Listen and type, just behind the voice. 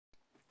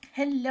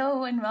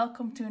Hello and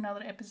welcome to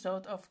another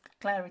episode of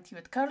Clarity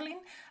with Caroline.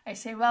 I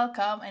say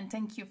welcome and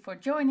thank you for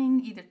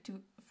joining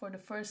for the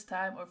first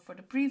time or for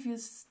the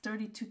previous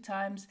 32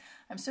 times.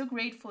 I'm so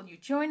grateful you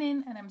join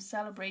in and I'm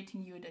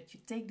celebrating you that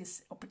you take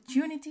this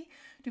opportunity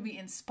to be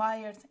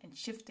inspired and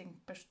shifting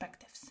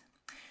perspectives.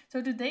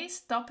 So today's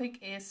topic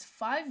is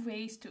 5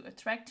 ways to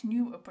attract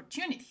new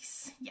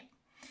opportunities.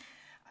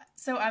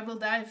 So I will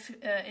dive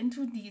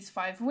into these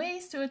 5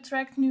 ways to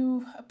attract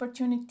new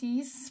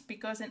opportunities,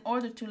 because in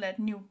order to let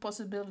new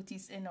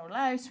possibilities in our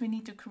lives, we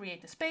need to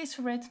create a space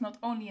for it, not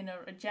only in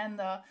our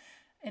agenda,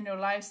 in our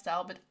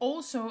lifestyle, but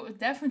also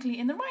definitely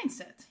in the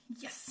mindset.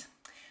 Yes.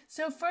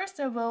 So first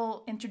I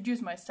will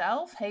introduce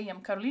myself. Hey,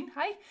 I'm Caroline.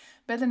 Hi.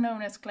 Better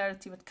known as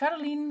Clarity with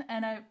Caroline.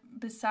 And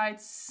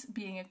besides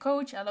being a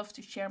coach, I love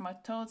to share my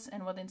thoughts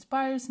and what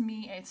inspires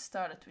me. I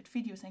started with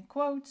videos and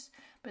quotes,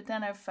 but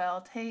then I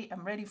felt, hey,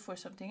 I'm ready for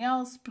something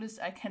else. Plus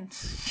I can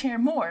share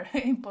more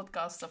in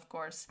podcasts, of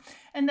course.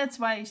 And that's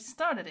why I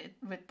started it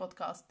with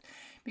podcast,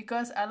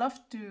 because I love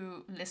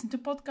to listen to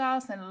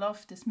podcasts and I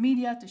love this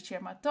media to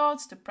share my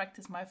thoughts, to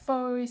practice my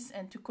voice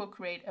and to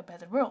co-create a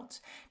better world.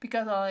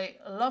 Because I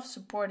love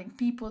supporting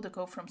people to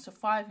go from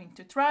surviving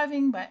to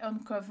thriving by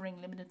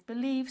uncovering limited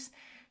beliefs,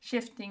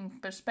 shifting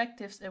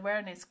perspectives,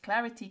 awareness,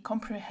 clarity,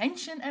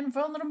 comprehension, and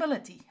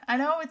vulnerability. I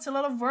know it's a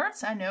lot of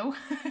words, I know,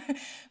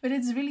 but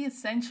it's really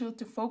essential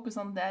to focus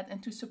on that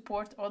and to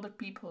support other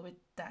people with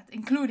that,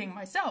 including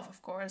myself,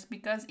 of course,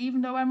 because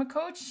even though I'm a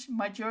coach,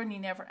 my journey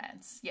never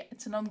ends. Yeah,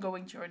 it's an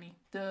ongoing journey,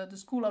 the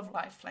school of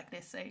life, like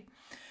they say.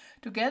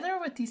 Together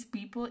with these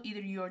people,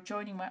 either you're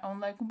joining my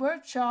online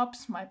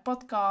workshops, my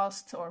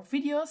podcast, or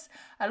videos,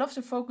 I love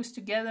to focus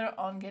together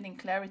on getting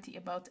clarity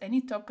about any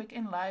topic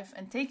in life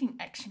and taking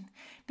action,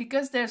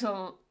 because there's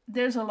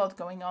a lot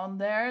going on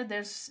there.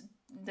 There's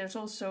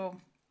also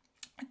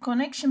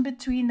connection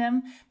between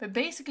them, but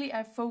basically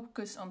I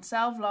focus on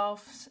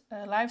self-love,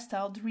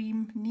 lifestyle,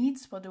 dream,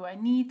 needs, what do I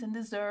need and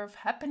deserve,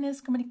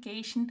 happiness,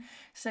 communication,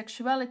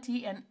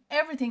 sexuality, and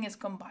everything is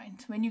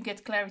combined. When you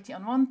get clarity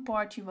on one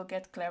part, you will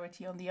get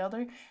clarity on the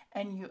other,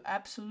 and you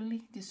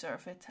absolutely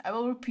deserve it. I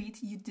will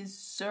repeat, you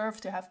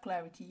deserve to have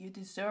clarity, you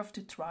deserve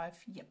to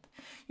thrive. Yep,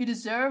 you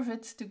deserve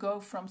it to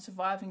go from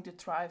surviving to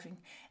thriving.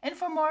 And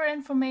for more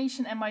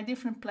information and my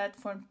different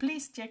platforms,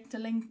 please check the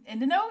link in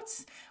the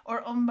notes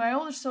or on my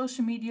other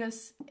social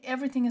medias.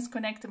 Everything is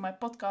connected. My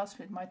podcast,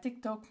 with my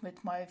TikTok,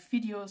 with my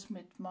videos,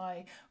 with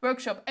my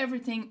workshop,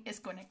 everything is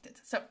connected.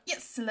 So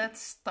yes,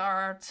 let's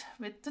start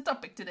with the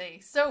topic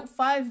today. So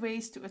 5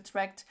 ways to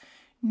attract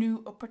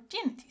new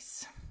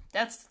opportunities.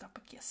 That's the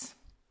topic, yes.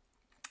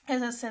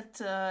 As I said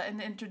in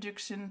the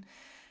introduction,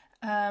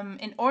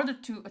 in order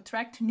to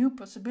attract new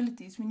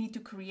possibilities, we need to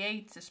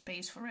create the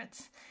space for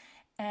it.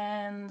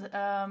 And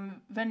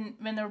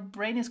when our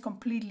brain is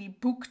completely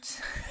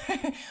booked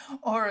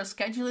or a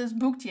schedule is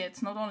booked,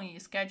 it's not only a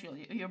schedule,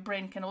 your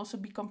brain can also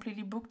be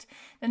completely booked,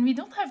 then we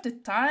don't have the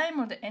time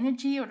or the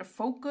energy or the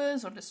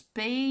focus or the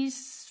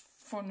space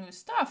for new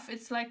stuff.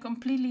 It's like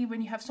completely,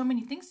 when you have so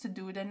many things to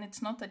do, then it's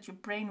not that your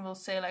brain will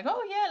say like,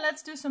 oh yeah,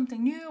 let's do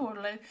something new, or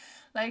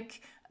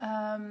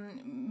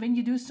when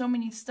you do so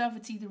many stuff,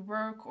 it's either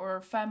work or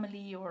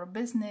family or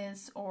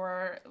business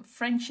or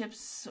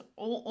friendships,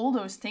 all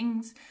those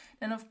things,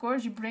 then of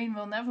course your brain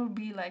will never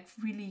be like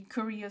really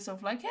curious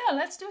of like, yeah,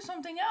 let's do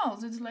something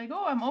else. It's like,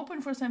 oh, I'm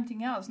open for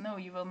something else. No,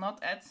 you will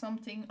not add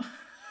something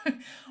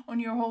on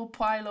your whole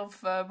pile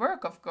of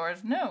work, of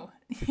course. No.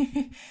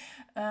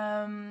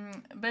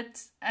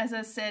 But as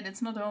I said,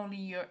 it's not only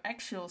your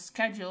actual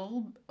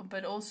schedule,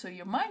 but also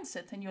your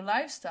mindset and your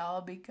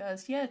lifestyle,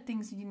 because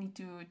things you need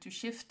to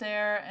shift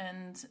there,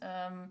 and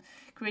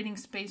creating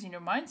space in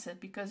your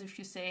mindset. Because if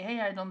you say, hey,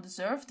 I don't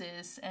deserve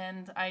this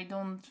and I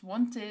don't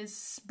want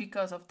this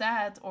because of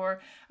that,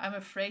 or I'm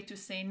afraid to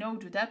say no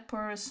to that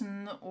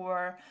person,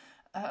 or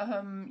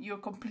you're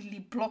completely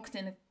blocked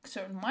in a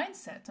certain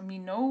mindset. I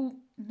mean,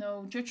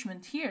 no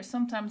judgment here.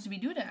 Sometimes we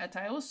do that.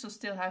 I also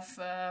still have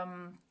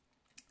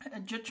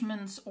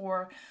judgments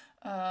or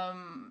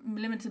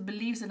limited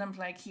beliefs, and I'm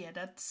like,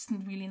 that's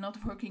really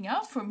not working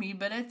out for me,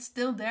 but it's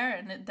still there,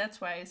 and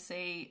that's why I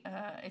say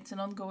it's an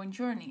ongoing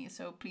journey.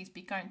 So please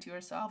be kind to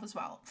yourself as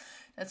well.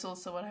 That's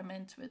also what I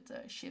meant with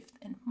shift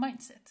in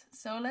mindset.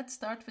 So let's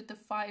start with the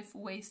 5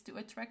 ways to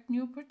attract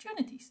new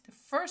opportunities. The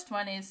first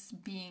one is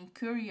being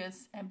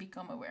curious and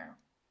become aware.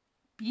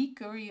 Be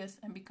curious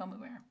and become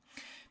aware.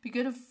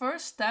 Because the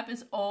first step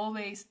is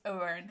always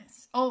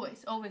awareness.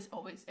 Always, always,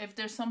 always. If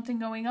there's something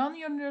going on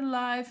in your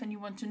life and you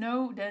want to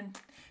know, then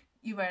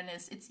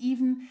awareness. It's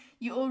even,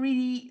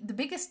 the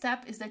biggest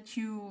step is that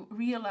you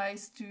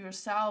realize to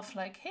yourself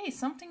like, hey,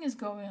 something is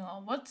going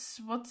on.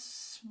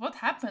 What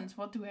happens?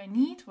 What do I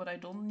need? What I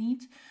don't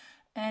need?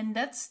 And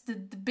that's the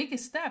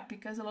biggest step,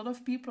 because a lot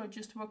of people are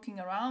just walking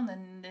around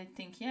and they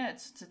think,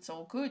 it's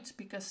all good,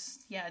 because,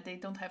 they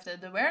don't have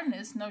that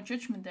awareness, no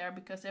judgment there,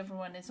 because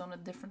everyone is on a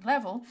different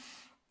level.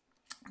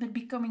 But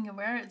becoming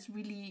aware is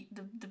really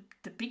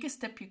the biggest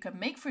step you can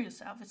make for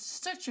yourself. It's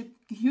such a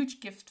huge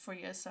gift for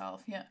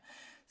yourself,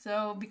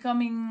 So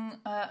becoming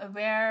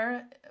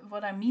aware,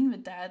 what I mean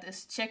with that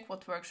is check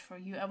what works for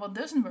you and what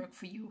doesn't work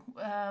for you.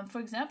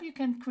 For example, you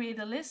can create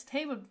a list,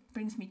 hey, what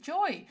brings me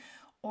joy?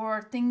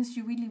 Or things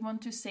you really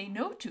want to say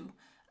no to.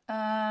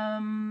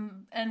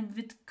 And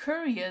with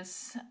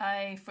curious,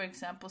 I, for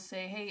example,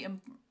 say, hey,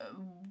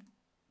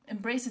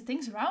 embrace the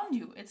things around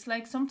you. It's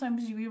like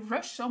sometimes you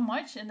rush so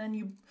much and then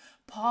you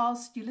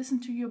pause, you listen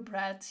to your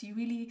breath, you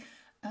really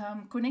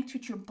connect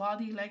with your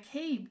body, like,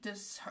 hey,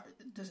 does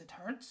it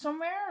hurt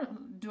somewhere?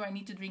 Do I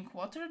need to drink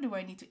water? Do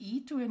I need to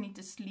eat? Do I need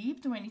to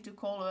sleep? Do I need to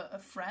call a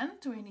friend?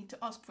 Do I need to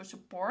ask for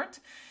support?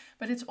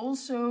 But it's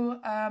also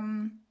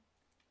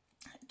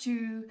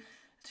to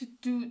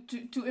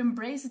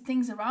embrace the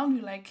things around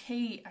you, like,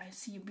 hey, I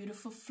see a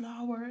beautiful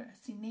flower, I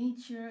see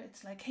nature.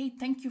 It's like, hey,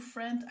 thank you,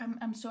 friend.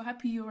 I'm so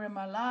happy you're in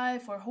my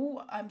life. Or,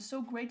 oh, I'm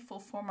so grateful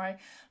for my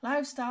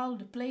lifestyle,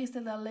 the place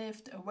that I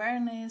lived,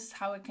 awareness,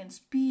 how I can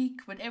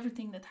speak with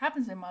everything that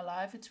happens in my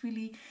life. It's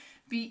really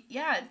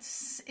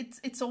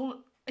it's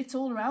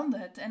all around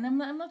that. And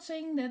I'm not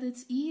saying that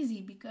it's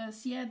easy,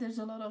 because there's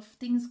a lot of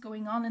things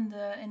going on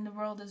in the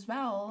world as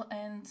well,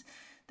 and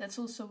that's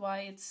also why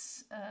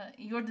it's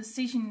your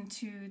decision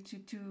to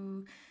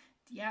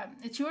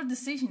it's your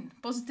decision.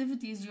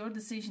 Positivity is your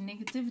decision.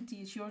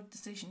 Negativity is your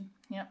decision.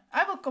 Yeah,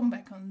 I will come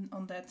back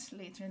on that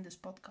later in this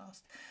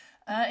podcast.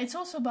 It's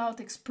also about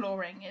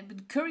exploring.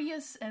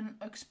 Curious and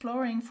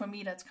exploring, for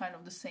me, that's kind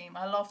of the same.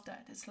 I love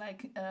that. It's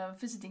like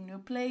visiting new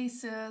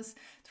places,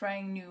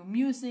 trying new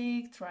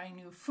music, trying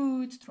new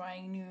food,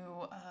 trying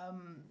new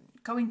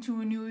going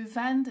to a new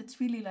event. It's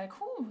really like,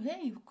 oh,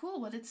 hey, cool.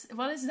 What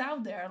is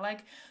out there?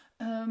 Like,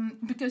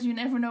 because you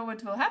never know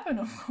what will happen,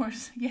 of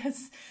course.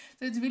 Yes.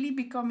 So it's really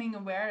becoming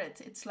aware.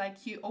 It's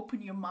like you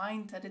open your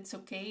mind that it's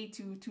okay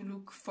to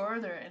look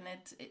further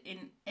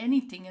in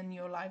anything in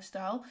your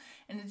lifestyle.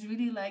 And it's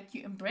really like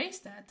you embrace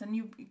that, and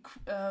you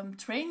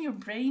train your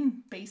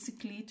brain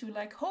basically to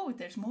like, oh,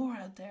 there's more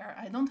out there.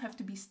 I don't have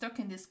to be stuck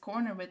in this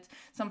corner with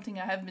something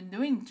I have been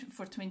doing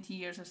for 20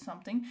 years or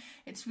something.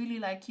 It's really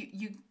like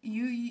you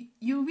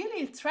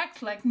really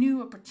attract like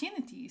new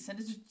opportunities,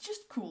 and it's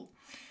just cool.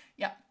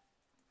 Yeah.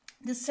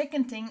 The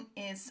second thing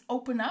is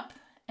open up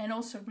and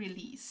also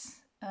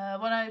release.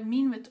 What I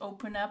mean with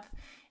open up,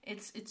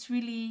 it's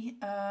really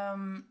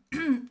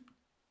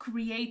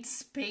create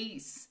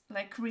space,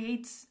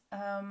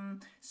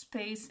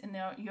 space in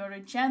your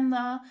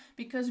agenda,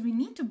 because we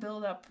need to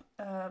build up.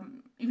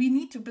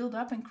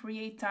 And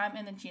create time,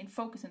 energy, and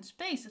focus and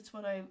space. That's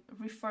what I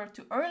referred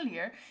to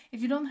earlier.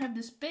 If you don't have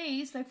the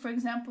space, like for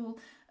example,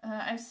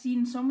 I've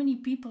seen so many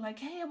people like,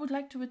 hey, I would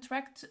like to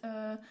attract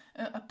a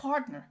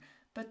partner.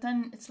 But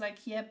then it's like,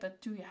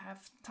 but do you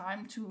have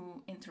time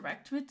to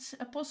interact with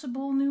a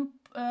possible new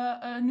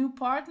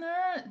partner?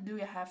 Do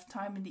you have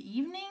time in the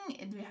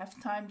evening? Do you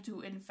have time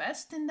to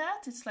invest in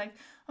that? It's like,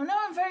 oh no,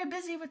 I'm very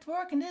busy with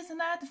work and this and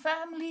that, the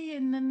family,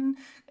 and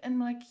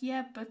like,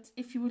 but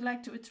if you would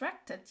like to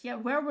attract that,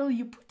 where will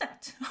you put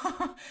that?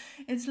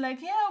 It's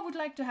like, I would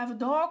like to have a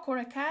dog or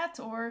a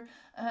cat or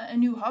a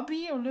new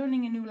hobby or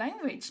learning a new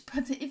language.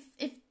 But if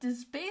the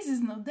space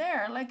is not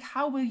there, like,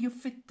 how will you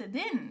fit that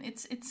in?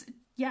 It's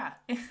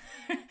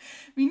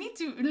we need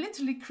to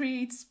literally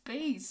create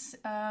space.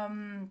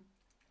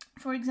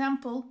 For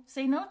example,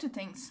 say no to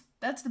things.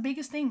 That's the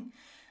biggest thing.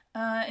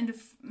 In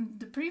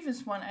the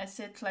previous one, I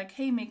said like,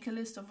 hey, make a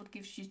list of what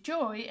gives you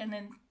joy, and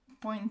then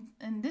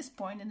in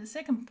the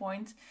second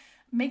point,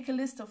 make a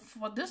list of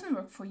what doesn't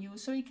work for you,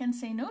 so you can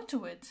say no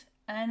to it.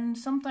 And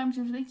sometimes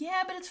you're like,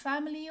 but it's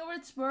family or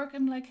it's work.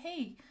 I'm like,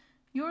 hey,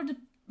 you're the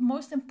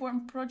most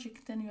important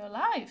project in your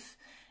life.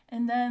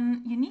 And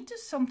then you need to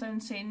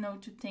sometimes say no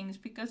to things,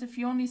 because if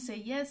you only say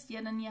yes,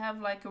 then you have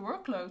like a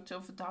workload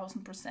of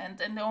 1,000%,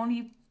 and the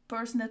only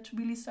person that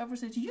really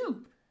suffers is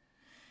you.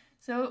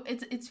 So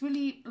it's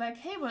really like,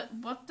 hey,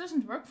 what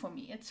doesn't work for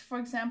me? It's, for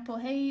example,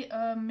 hey,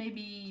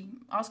 maybe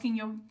asking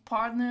your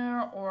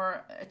partner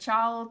or a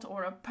child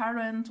or a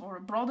parent or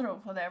a brother or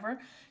whatever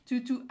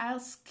to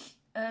ask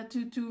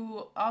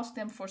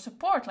them for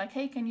support. Like,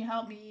 hey, can you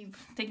help me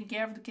taking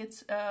care of the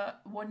kids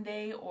one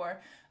day, or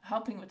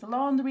helping with the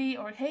laundry,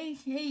 or hey,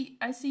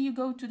 I see you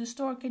go to the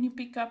store, can you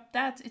pick up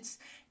that? It's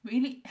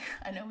really,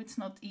 I know it's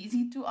not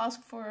easy to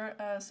ask for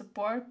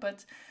support,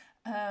 but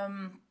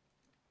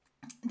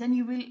then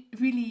you will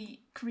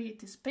really create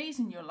this space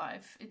in your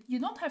life. You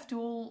don't have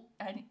to all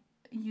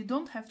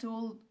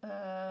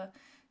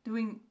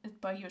doing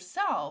it by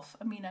yourself.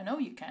 I mean, I know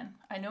you can.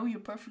 I know you're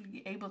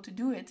perfectly able to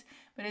do it,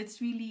 but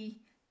it's really,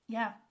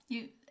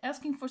 you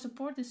asking for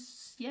support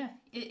is,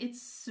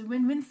 it's a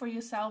win-win for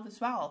yourself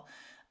as well.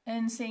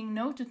 And saying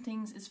no to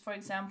things is, for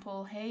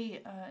example,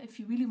 hey, if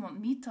you really want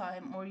me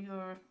time, or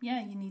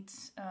you need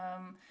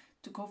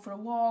to go for a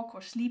walk,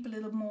 or sleep a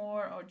little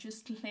more, or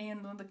just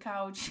laying on the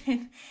couch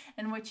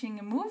and watching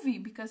a movie,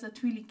 because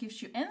that really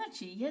gives you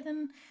energy.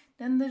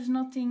 Then there's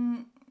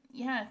nothing.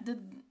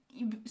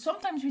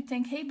 Sometimes we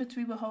think, hey, but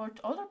we will hurt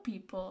other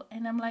people,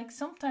 and I'm like,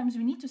 sometimes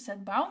we need to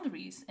set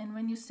boundaries. And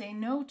when you say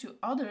no to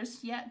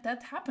others,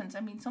 that happens. I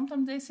mean,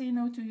 sometimes they say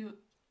no to you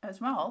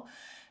as well,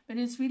 but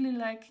it's really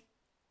like,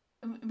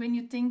 when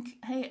you think,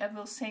 hey, I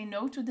will say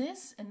no to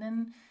this, and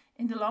then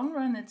in the long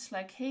run it's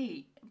like,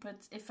 hey,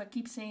 but if I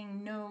keep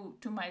saying no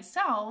to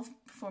myself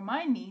for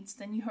my needs,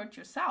 then you hurt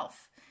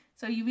yourself.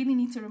 So you really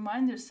need to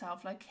remind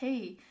yourself, like,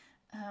 hey,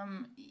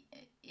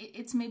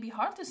 it's maybe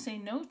hard to say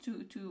no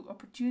to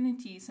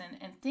opportunities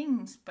and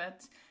things,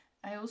 but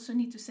I also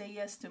need to say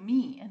yes to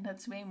me, and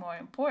that's way more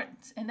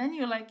important. And then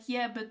you're like,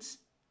 yeah, but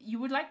you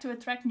would like to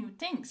attract new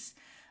things.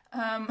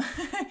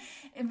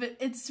 But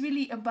it's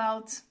really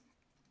about,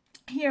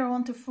 here I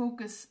want to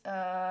focus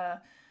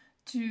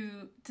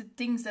to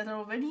things that are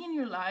already in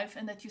your life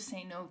and that you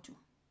say no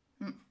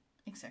to.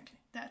 Exactly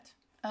that.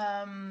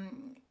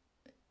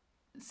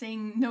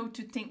 Saying no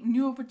to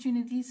new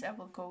opportunities, I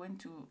will go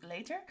into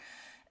later.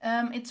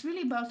 It's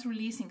really about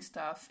releasing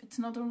stuff. It's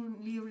not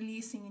only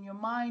releasing in your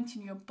mind,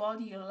 in your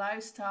body, your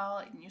lifestyle,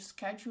 in your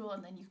schedule,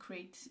 and then you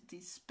create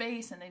this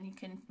space, and then you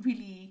can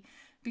really,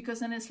 because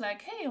then it's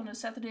like, hey, on a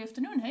Saturday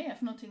afternoon, hey, I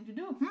have nothing to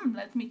do.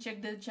 Let me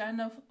check the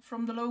agenda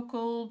from the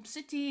local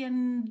city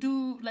and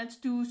let's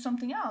do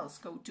something else.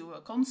 Go to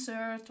a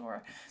concert,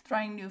 or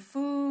trying new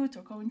food,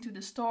 or going to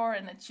the store,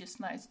 and it's just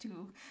nice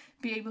to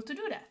be able to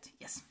do that.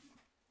 Yes.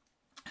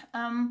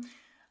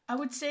 I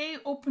would say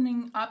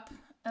opening up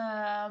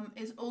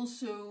is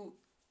also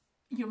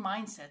your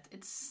mindset.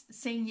 It's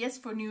saying yes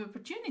for new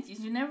opportunities.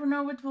 You never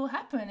know what will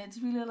happen. It's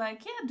really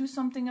like, yeah, do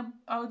something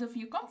out of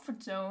your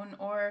comfort zone,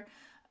 or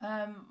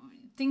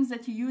things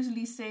that you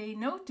usually say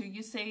no to,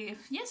 you say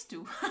yes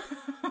to.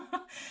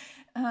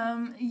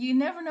 You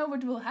never know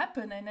what will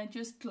happen, and I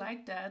just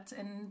like that.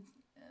 And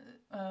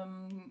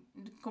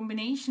the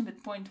combination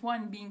with point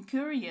one, being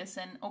curious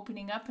and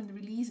opening up and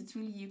release, it's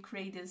really, you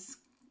create this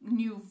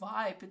new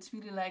vibe. It's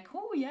really like,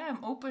 oh yeah,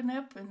 I'm open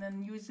up, and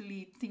then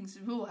usually things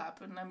will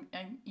happen.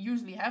 I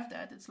usually have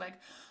that. It's like,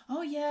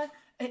 oh yeah,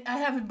 I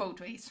have it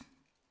both ways.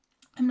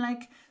 I'm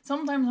like,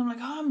 sometimes I'm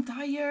like, oh, I'm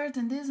tired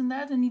and this and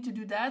that, I need to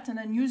do that, and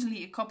then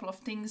usually a couple of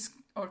things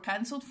are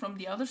cancelled from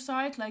the other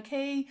side, like,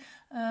 hey,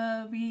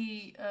 can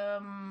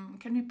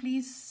we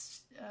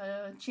please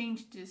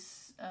change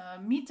this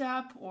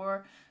meetup,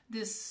 or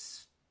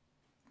this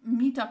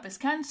meetup is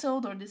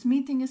cancelled, or this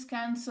meeting is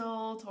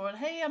cancelled, or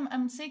hey,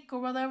 I'm sick, or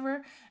whatever.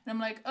 And I'm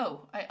like,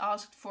 oh, I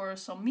asked for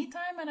some me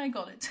time and I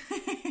got it.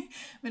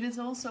 But it's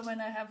also when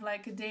I have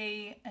like a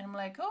day and I'm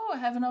like, oh, I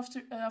have an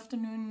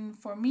afternoon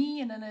for me,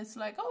 and then it's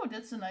like, oh,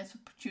 that's a nice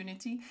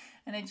opportunity.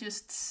 And I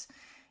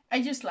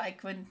just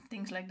like when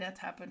things like that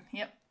happen.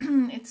 Yeah.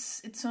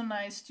 It's so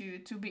nice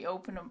to be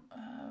open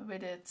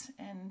with it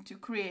and to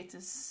create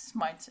this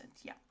mindset.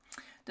 Yeah.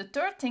 The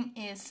third thing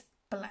is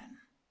plan.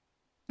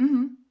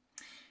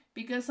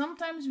 Because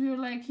sometimes we're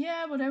like,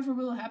 yeah, whatever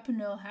will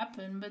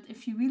happen, But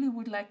if you really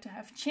would like to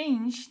have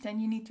change, then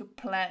you need to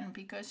plan,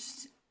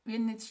 because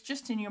when it's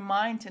just in your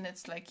mind and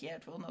it's like, yeah,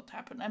 it will not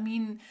happen. I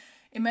mean,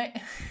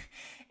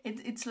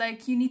 it's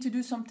like you need to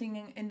do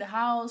something in the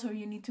house, or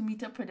you need to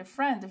meet up with a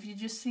friend. If you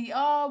just see,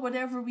 oh,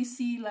 whatever we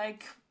see,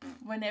 like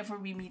whenever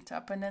we meet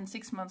up, and then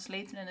 6 months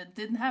later and it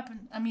didn't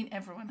happen. I mean,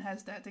 everyone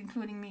has that,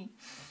 including me.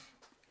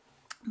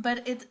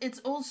 But it's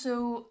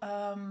also...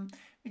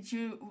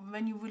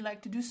 when you would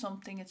like to do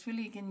something, it's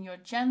really in your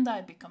agenda,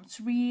 it becomes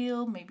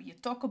real, maybe you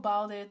talk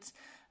about it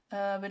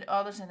with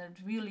others, and it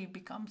really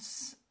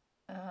becomes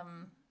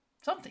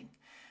something.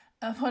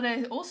 What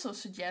I also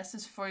suggest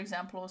is, for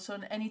example, also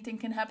anything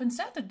can happen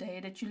Saturday,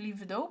 that you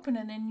leave it open,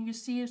 and then you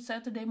see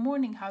Saturday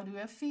morning, how do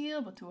I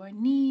feel, what do I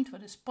need,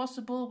 what is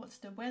possible, what's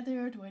the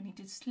weather, do I need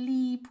to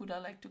sleep, would I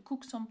like to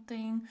cook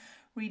something,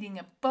 reading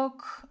a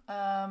book,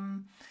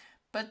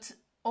 but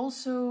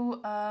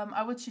also,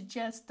 I would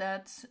suggest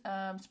that,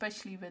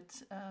 especially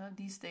with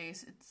these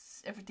days,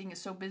 everything is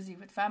so busy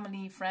with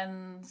family,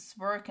 friends,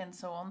 work, and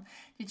so on,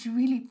 that you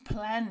really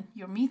plan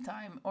your me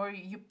time, or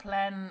you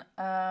plan,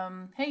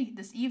 hey,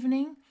 this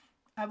evening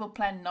I will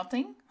plan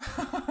nothing,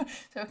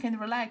 so I can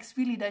relax.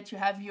 Really, that you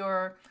have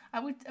I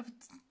would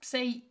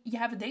say you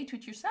have a date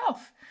with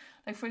yourself.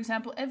 Like, for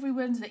example, every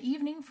Wednesday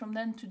evening from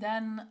then to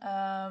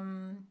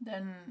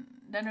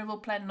then I will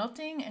plan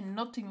nothing, and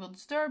nothing will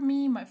disturb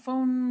me. My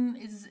phone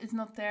is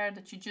not there,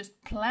 that you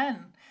just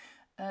plan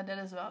that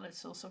as well.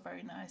 It's also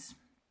very nice.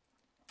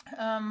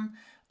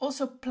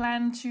 Also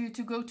plan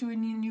to go to a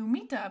new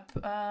meetup.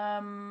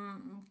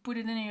 Put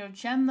it in your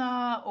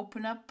agenda,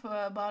 open up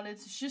about it.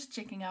 It's just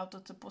checking out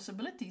what the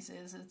possibilities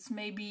is. It's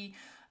maybe...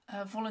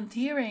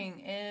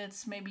 volunteering,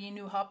 it's maybe a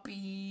new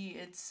hobby,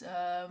 it's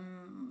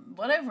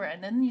whatever,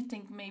 and then you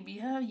think maybe,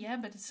 yeah,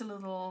 but it's a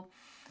little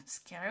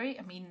scary.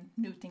 I mean,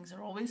 new things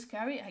are always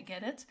scary, I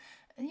get it.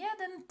 And yeah,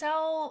 then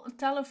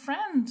tell a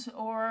friend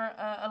or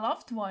a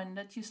loved one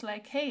that you're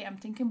like, hey, I'm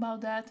thinking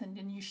about that, and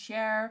then you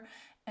share,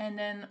 And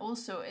then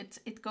also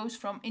it goes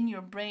from in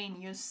your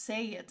brain, you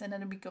say it, and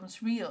then it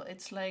becomes real.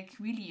 It's like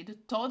really the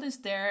thought is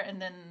there,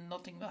 and then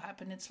nothing will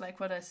happen. It's like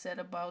what I said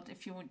about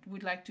if you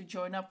would like to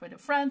join up with a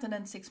friend, and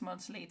then 6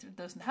 months later it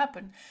doesn't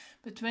happen.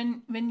 But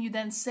when you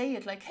then say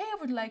it like, hey,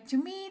 I would like to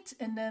meet,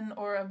 and then,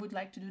 or I would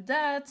like to do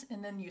that,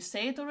 and then you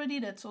say it already,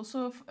 that's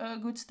also a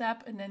good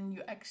step. And then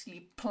you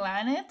actually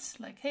plan it,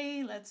 like,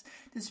 hey,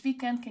 this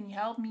weekend, can you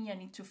help me? I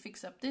need to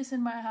fix up this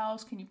in my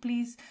house. Can you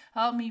please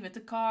help me with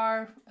the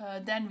car?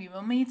 Then we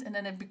will meet, and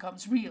then it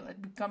becomes real.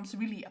 It becomes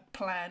really a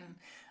plan.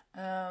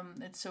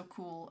 It's so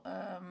cool,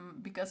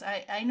 because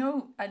I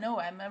know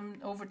I'm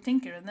an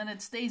overthinker, and then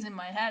it stays in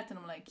my head, and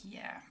I'm like,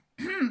 yeah,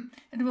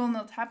 it will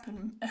not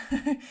happen.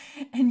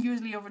 And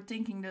usually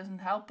overthinking doesn't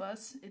help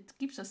us. It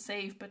keeps us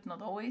safe, but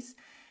not always.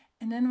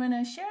 And then when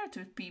I share it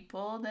with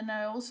people, then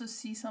I also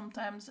see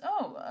sometimes,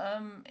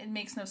 it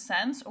makes no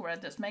sense, or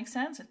it does make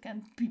sense. It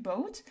can be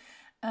both.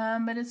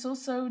 But it's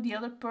also the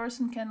other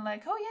person can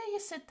like, oh yeah, you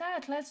said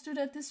that, let's do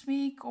that this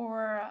week. Or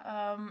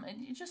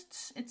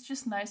it's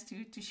just nice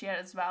to share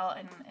as well.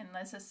 And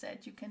as I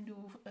said, you can do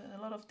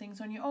a lot of things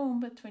on your own,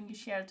 but when you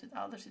share it with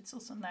others, it's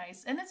also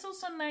nice. And it's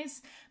also a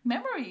nice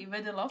memory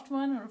with a loved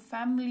one or a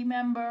family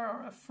member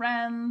or a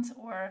friend,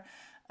 or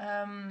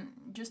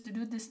just to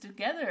do this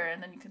together,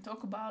 and then you can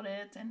talk about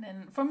it. And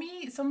then for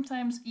me,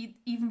 sometimes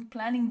even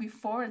planning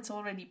before, it's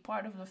already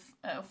part of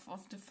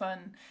the fun.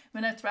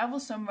 When I travel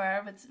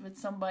somewhere with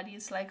somebody,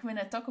 it's like when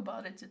I talk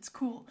about it, it's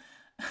cool.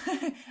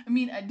 I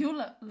mean, I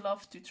do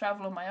love to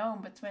travel on my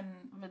own, but when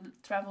we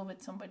travel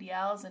with somebody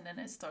else, and then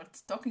I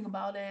start talking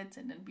about it,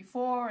 and then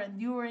before and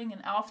during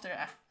and after,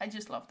 I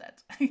just love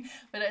that.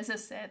 But as I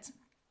said,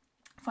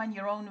 find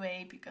your own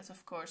way, because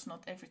of course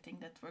not everything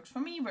that works for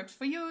me works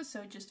for you,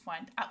 so just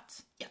find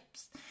out. Yep.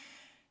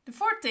 The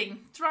fourth thing,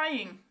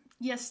 trying.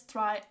 Yes,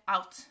 try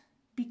out.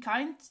 Be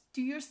kind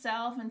to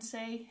yourself and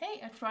say,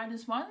 hey, I tried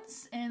this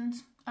once and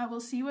I will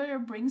see where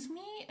it brings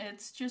me.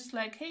 It's just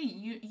like,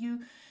 hey,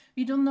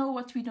 we don't know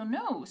what we don't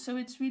know. So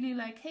it's really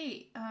like,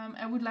 hey,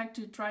 I would like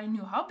to try a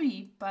new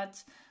hobby,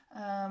 but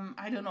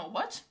I don't know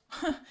what.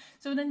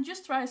 So then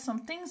just try some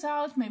things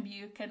out. Maybe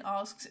you can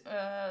ask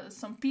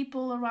some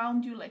people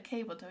around you, like,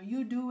 hey, what are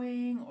you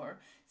doing? Or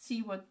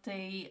see what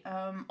they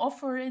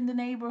offer in the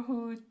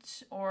neighborhood.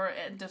 Or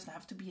it doesn't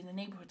have to be in the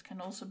neighborhood, it can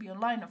also be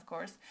online, of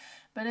course.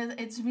 But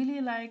it's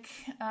really like,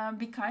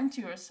 be kind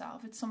to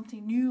yourself. It's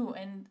something new.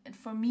 And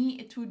for me,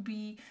 it would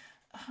be...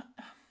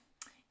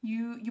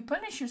 You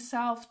punish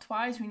yourself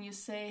twice when you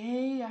say,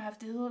 hey, I have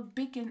this little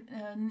big...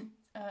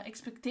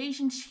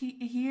 expectations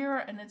here,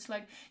 and it's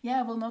like, yeah,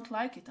 I will not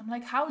like it. I'm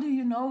like, how do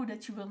you know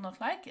that you will not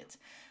like it?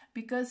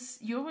 Because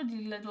you're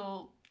already a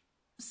little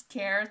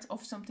scared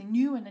of something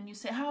new, and then you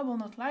say, I will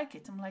not like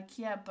it. I'm like,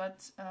 yeah, but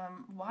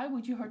why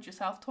would you hurt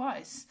yourself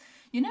twice?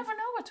 You never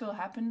know what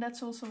will happen.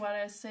 That's also why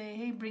I say,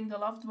 hey, bring the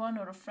loved one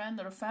or a friend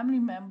or a family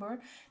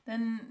member,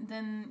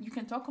 then you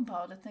can talk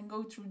about it and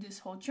go through this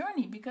whole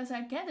journey. Because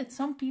I get it,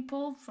 some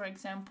people, for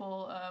example,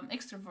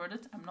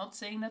 extroverted, I'm not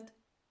saying that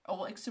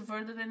all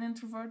extroverted and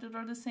introverted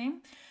are the same,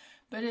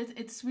 but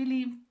it's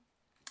really,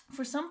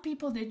 for some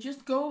people they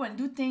just go and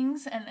do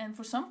things, and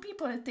for some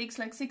people it takes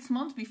like 6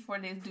 months before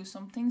they do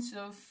something.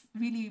 So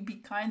really be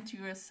kind to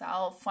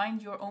yourself,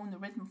 find your own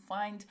rhythm,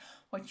 find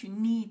what you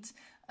need.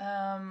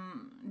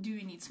 Do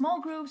you need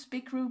small groups,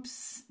 big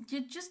groups?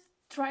 You just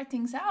try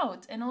things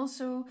out. And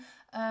also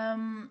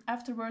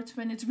afterwards,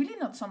 when it's really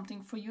not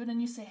something for you, then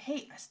you say,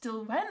 hey, I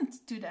still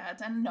went to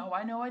that, and no,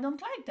 I know I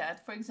don't like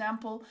that. For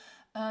example,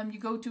 you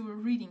go to a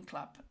reading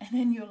club, and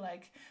then you're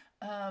like,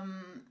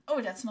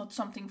 oh, that's not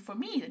something for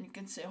me. Then you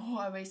can say, oh,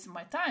 I wasted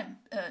my time.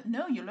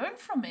 No, you learn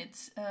from it.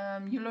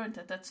 You learned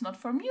that that's not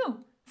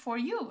for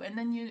you, and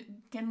then you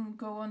can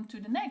go on to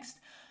the next.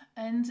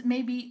 And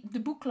maybe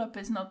the book club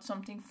is not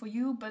something for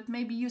you, but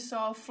maybe you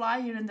saw a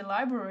flyer in the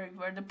library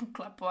where the book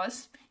club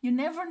was. You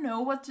never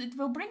know what it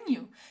will bring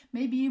you.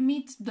 Maybe you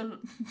meet the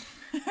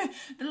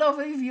love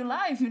of your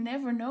life. You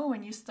never know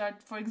when you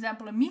start, for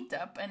example, a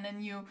meetup, and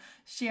then you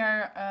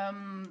share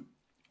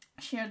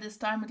this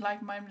time with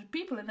like-minded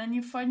people, and then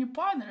you find your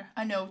partner.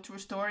 I know, true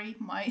story,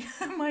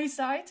 my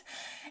side.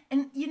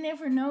 And you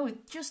never know.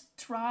 Just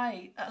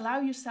try. Allow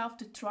yourself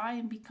to try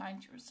and be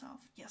kind to yourself.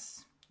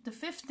 Yes. The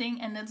fifth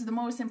thing, and that's the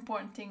most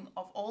important thing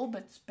of all,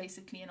 but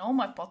basically in all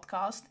my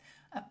podcasts,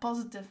 a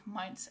positive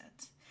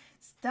mindset.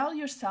 Tell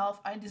yourself,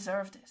 I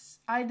deserve this.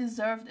 I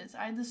deserve this.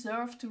 I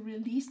deserve to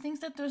release things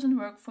that doesn't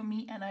work for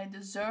me, and I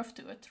deserve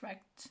to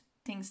attract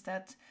things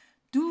that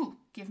do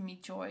give me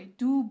joy,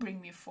 do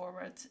bring me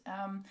forward.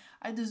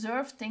 I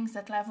deserve things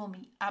that level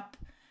me up.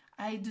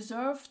 I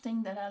deserve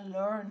things that I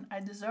learn. I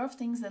deserve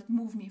things that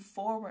move me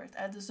forward.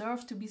 I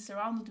deserve to be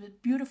surrounded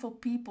with beautiful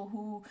people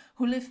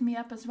who lift me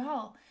up as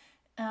well.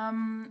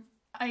 In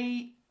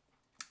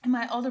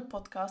my other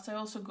podcast, I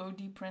also go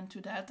deeper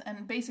into that,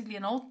 and basically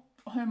in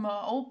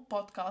my old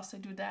podcast I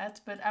do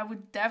that, but I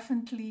would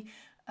definitely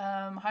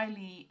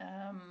highly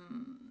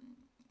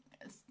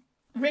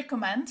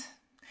recommend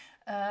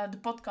the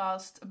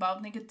podcast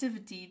about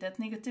negativity. That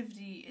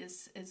negativity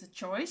is a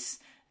choice,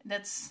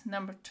 That's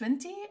number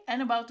 20.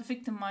 And about the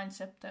victim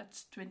mindset,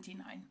 that's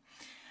 29.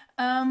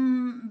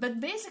 But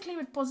basically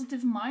with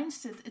positive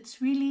mindset,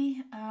 it's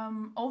really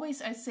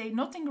always I say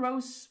nothing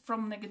grows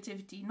from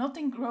negativity,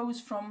 nothing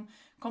grows from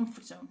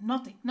comfort zone,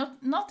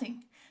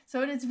 nothing.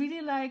 So it's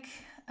really like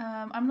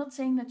I'm not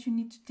saying that you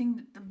need to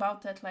think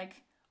about that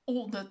like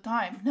all the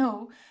time,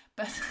 no,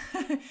 but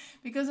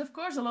because of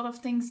course a lot of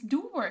things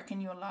do work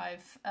in your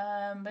life,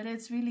 but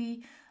it's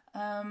really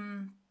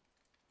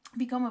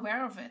become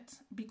aware of it,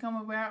 become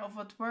aware of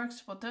what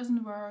works, what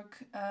doesn't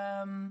work,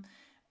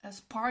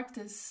 spark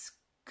this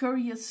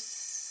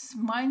curious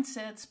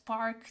mindset,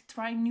 spark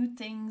trying new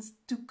things,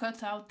 to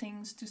cut out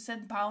things, to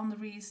set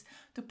boundaries,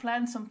 to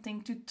plan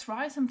something, to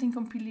try something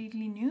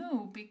completely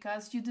new,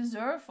 because you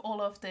deserve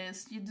all of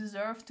this. You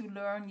deserve to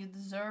learn, you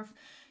deserve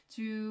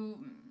to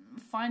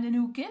find a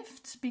new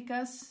gift,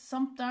 because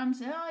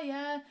sometimes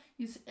I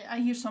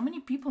hear so many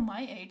people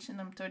my age,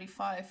 and I'm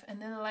 35,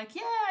 and they're like,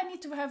 yeah, I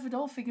need to have it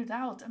all figured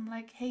out. I'm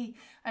like, hey,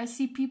 I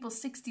see people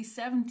 60,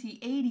 70,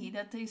 80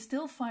 that they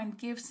still find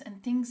gifts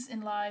and things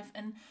in life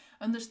and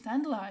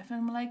understand life. And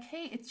I'm like,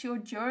 hey, it's your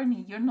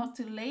journey. You're not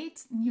too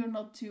late, you're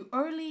not too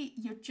early,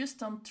 you're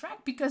just on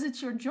track because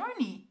it's your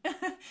journey.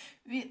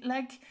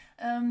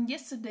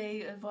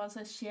 Yesterday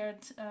I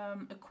shared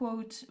a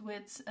quote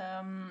with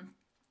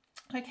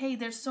like, hey,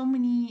 there's so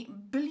many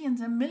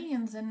billions and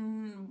millions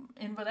in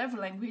whatever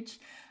language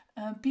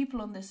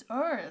people on this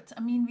earth. I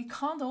mean, we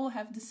can't all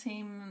have the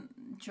same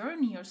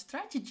journey or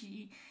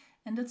strategy.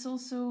 And that's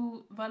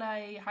also what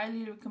I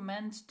highly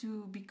recommend,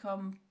 to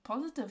become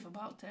positive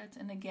about it.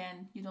 And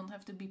again, you don't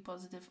have to be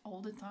positive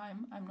all the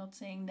time. I'm not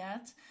saying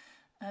that.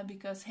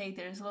 Because, hey,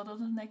 there's a lot of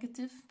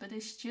negative, but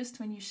it's just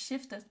when you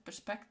shift that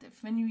perspective,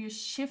 when you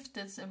shift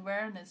this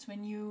awareness,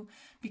 when you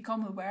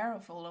become aware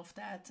of all of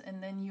that,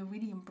 and then you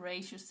really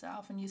embrace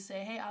yourself and you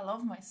say, hey, I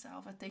love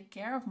myself, I take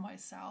care of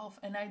myself,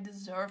 and I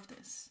deserve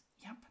this.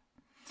 Yep.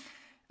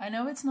 I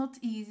know it's not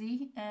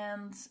easy,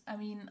 and I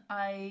mean,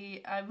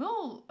 I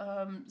will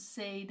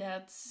say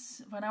that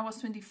when I was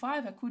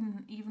 25, I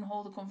couldn't even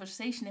hold a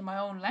conversation in my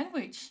own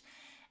language.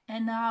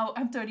 And now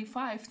I'm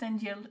 35, 10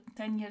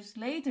 years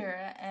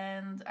later,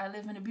 and I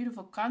live in a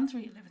beautiful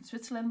country. I live in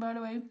Switzerland, by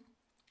the way.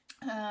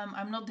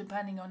 I'm not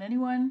depending on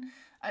anyone.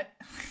 I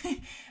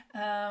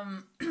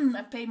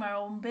pay my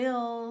own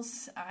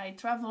bills. I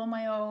travel on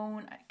my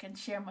own. I can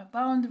share my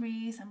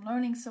boundaries. I'm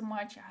learning so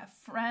much. I have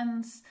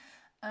friends.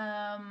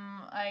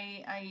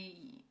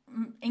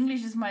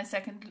 English is my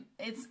second,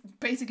 it's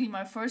basically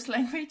my first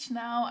language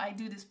now. I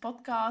do this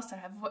podcast, I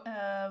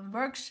have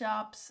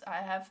workshops,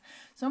 I have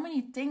so many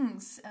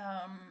things.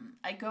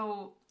 I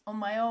go on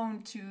my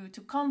own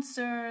to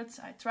concerts,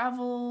 I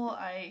travel,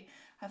 I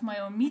have my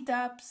own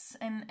meetups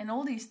and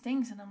all these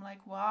things. And I'm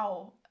like,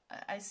 wow,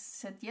 I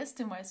said yes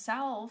to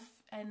myself,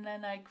 and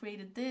then I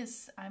created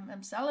this.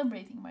 I'm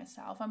celebrating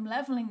myself, I'm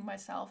leveling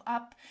myself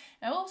up.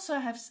 I also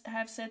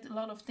have said a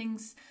lot of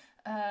things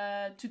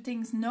to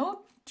things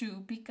no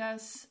to,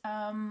 because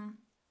some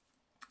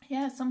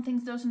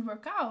things doesn't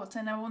work out.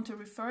 And I want to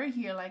refer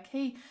here like,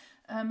 hey,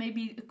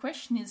 maybe the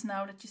question is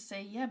now that you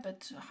say, yeah,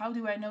 but how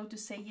do I know to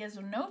say yes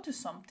or no to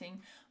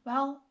something?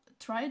 Well,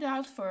 try it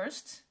out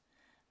first.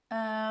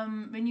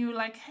 When you're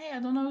like, hey, I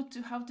don't know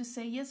how to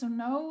say yes or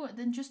no,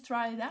 then just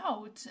try it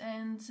out,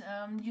 and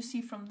you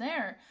see from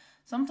there.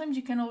 Sometimes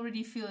you can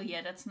already feel,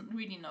 yeah, that's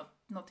really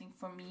nothing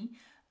for me.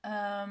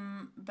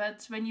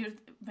 But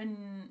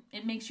when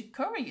it makes you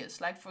curious,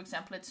 like for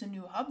example, it's a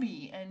new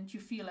hobby and you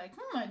feel like,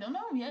 I don't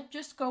know yet,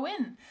 just go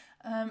in.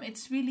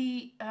 It's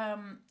really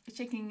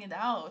checking it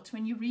out.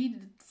 When you read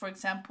it, for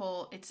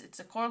example, it's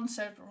a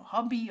concert or a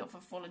hobby of a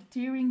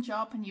volunteering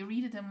job, and you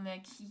read it and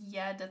like,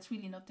 yeah, that's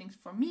really nothing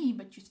for me,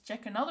 but you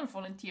check another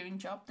volunteering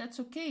job, that's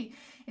okay.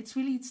 It's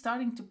really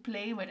starting to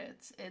play with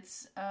it.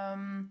 It's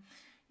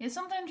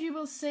sometimes you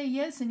will say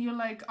yes and you're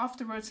like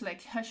afterwards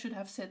like, I should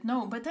have said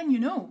no, but then you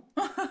know.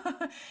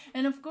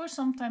 And of course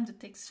sometimes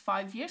it takes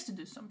 5 years to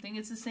do something.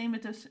 It's the same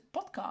with this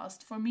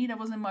podcast. For me, that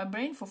was in my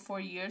brain for 4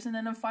 years, and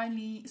then I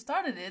finally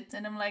started it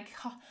and I'm like,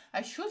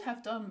 I should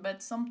have done.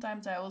 But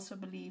sometimes I also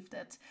believe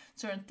that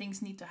certain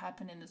things need to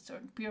happen in a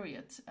certain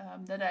period,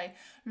 that I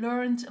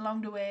learned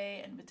along the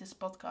way. And with this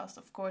podcast,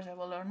 of course, I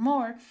will learn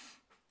more.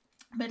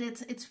 But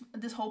it's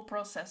this whole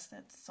process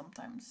that's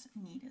sometimes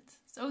needed.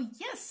 So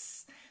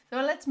yes, so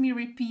let me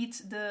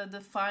repeat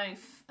the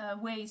 5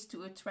 ways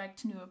to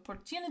attract new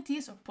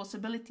opportunities or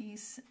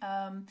possibilities.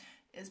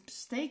 Is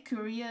stay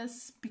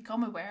curious,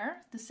 become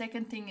aware. The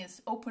second thing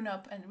is open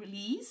up and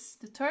release.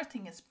 The third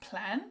thing is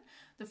plan.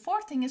 The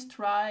fourth thing is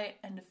try.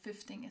 And the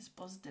fifth thing is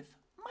positive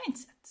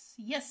mindsets.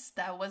 Yes,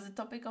 that was the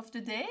topic of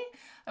the day.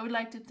 I would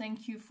like to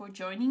thank you for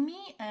joining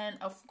me, and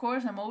of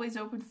course I'm always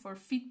open for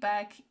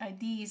feedback,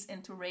 ideas,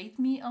 and to rate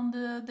me on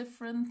the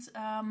different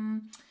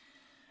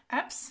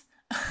apps.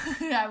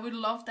 I would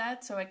love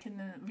that, so I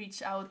can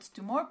reach out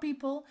to more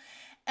people.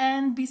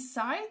 And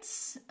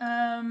besides,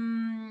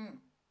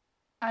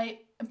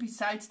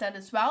 Besides that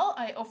as well,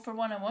 I offer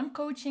one-on-one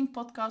coaching,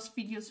 podcast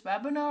videos,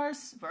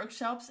 webinars,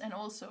 workshops, and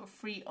also a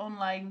free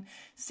online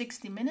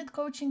 60-minute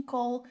coaching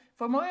call.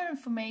 For more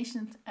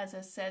information, as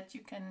I said,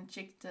 you can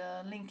check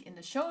the link in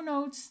the show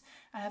notes.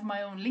 I have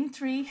my own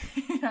Linktree.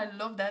 I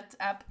love that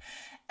app.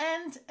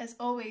 And as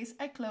always,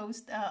 I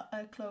close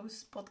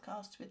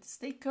podcast with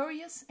stay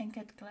curious and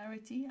get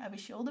clarity. I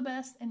wish you all the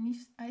best, and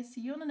I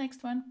see you on the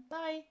next one.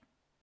 Bye.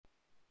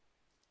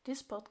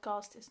 This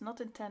podcast is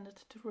not intended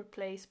to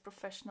replace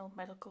professional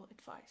medical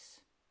advice.